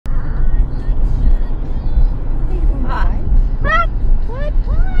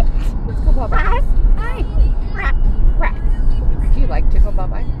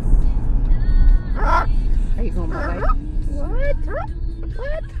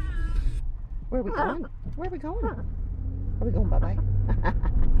Where are we going? Where are we going? Are we going bye-bye?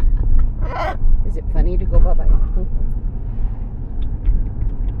 Is it funny to go bye-bye?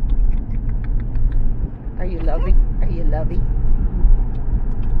 Are you lovey? Are you lovey?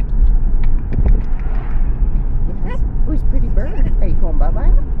 Yes. Who's pretty bird? Are you going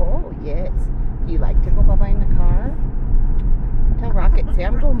bye-bye? Oh, yes. Do you like to go bye-bye in the car? Tell Rocket, say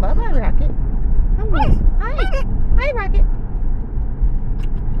I'm going bye-bye, Rocket. Hi. Hi, Rocket.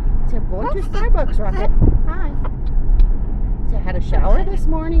 Say I'm going to Starbucks, Rocket. Hi. Say I had a shower this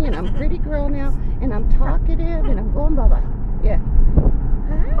morning and I'm a pretty girl now and I'm talkative and I'm going bye-bye. Yeah.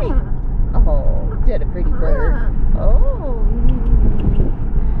 Hi. Oh, did a pretty bird. Oh.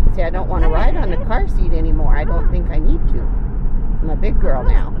 See, I don't want to ride on the car seat anymore. I don't think I need to. I'm a big girl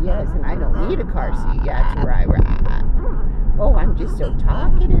now. Yes, and I don't need a car seat. Yeah, to ride. Oh, I'm just so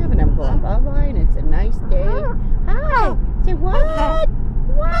talkative, and I'm going bye-bye, and it's a nice day. Hi. Say what?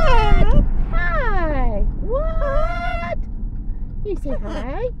 What? Hi. What? You say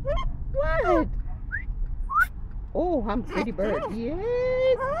hi? What? Oh, I'm a pretty bird. Yes.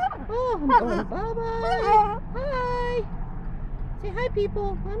 Oh, I'm going bye-bye. Hi. Say hi,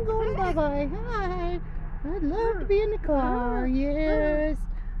 people. I'm going bye-bye. Hi. I'd love to be in the car. Yes.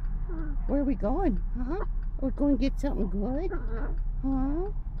 Where are we going? We're going to get something good?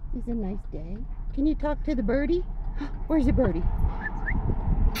 Huh? It's a nice day. Can you talk to the birdie? Where's the birdie?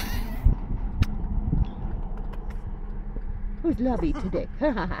 Who's lovey today?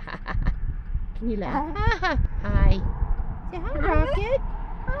 Can you laugh? Hi. Say hi, Rocket.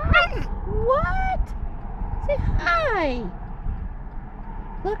 Hi. What? Say hi.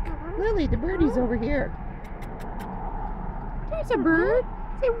 Look, Lily, the birdie's over here. There's a bird.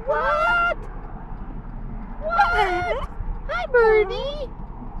 Say what? What? Hi, birdie.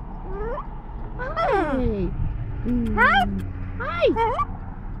 Hi. Hi.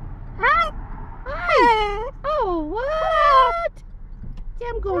 Hi. Oh, what? See,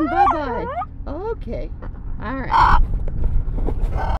 I'm going bye-bye. Okay. All right.